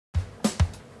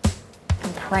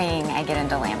praying I get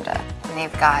into Lambda. And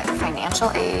they've got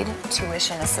financial aid,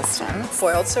 tuition assistance.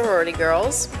 Foiled sorority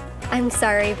girls. I'm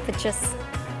sorry, but just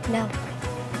no.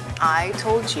 I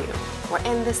told you, we're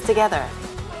in this together.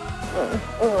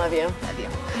 Love you. Love you.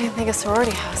 I didn't think a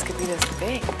sorority house could be this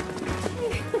big.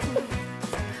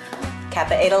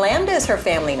 Kappa Eta Lambda is her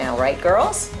family now, right,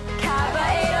 girls? Kappa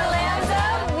Eta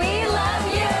Lambda, we love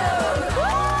you!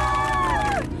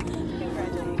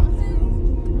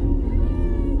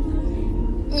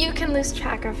 You can lose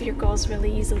track of your goals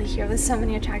really easily here with so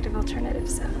many attractive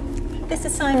alternatives, so. This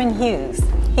is Simon Hughes.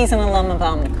 He's an alum of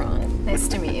Omicron. Nice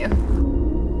to meet you.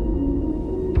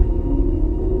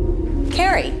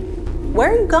 Carrie,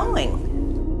 where are you going?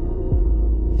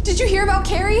 Did you hear about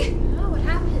Carrie? No, what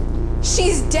happened?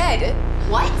 She's dead.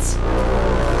 What?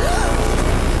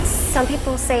 Some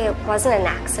people say it wasn't an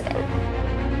accident.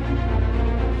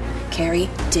 Carrie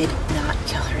did not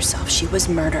kill herself. She was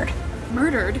murdered.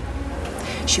 Murdered?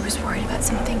 She was worried about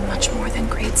something much more than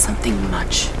grades, something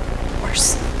much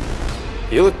worse.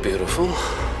 You look beautiful.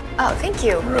 Oh, thank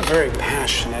you. You're a very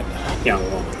passionate young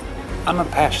woman. I'm a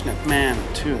passionate man,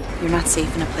 too. You're not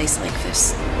safe in a place like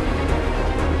this.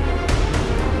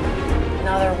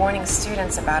 Now they're warning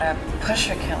students about a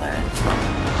pusher killer.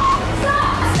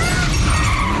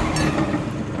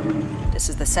 This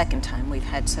is the second time we've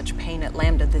had such pain at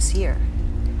Lambda this year.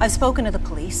 I've spoken to the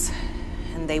police,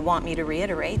 and they want me to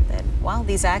reiterate that while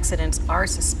these accidents are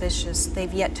suspicious,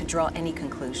 they've yet to draw any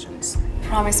conclusions.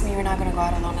 Promise me you're not gonna go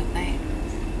out alone at night.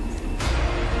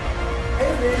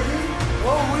 Hey, baby.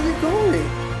 Whoa, where you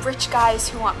going? Rich guys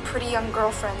who want pretty young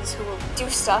girlfriends who will do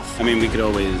stuff I mean, we could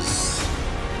always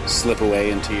slip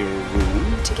away into your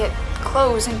room. to get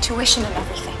clothes and tuition and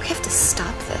everything. We have to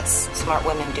stop this. Smart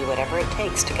women do whatever it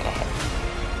takes to get ahead.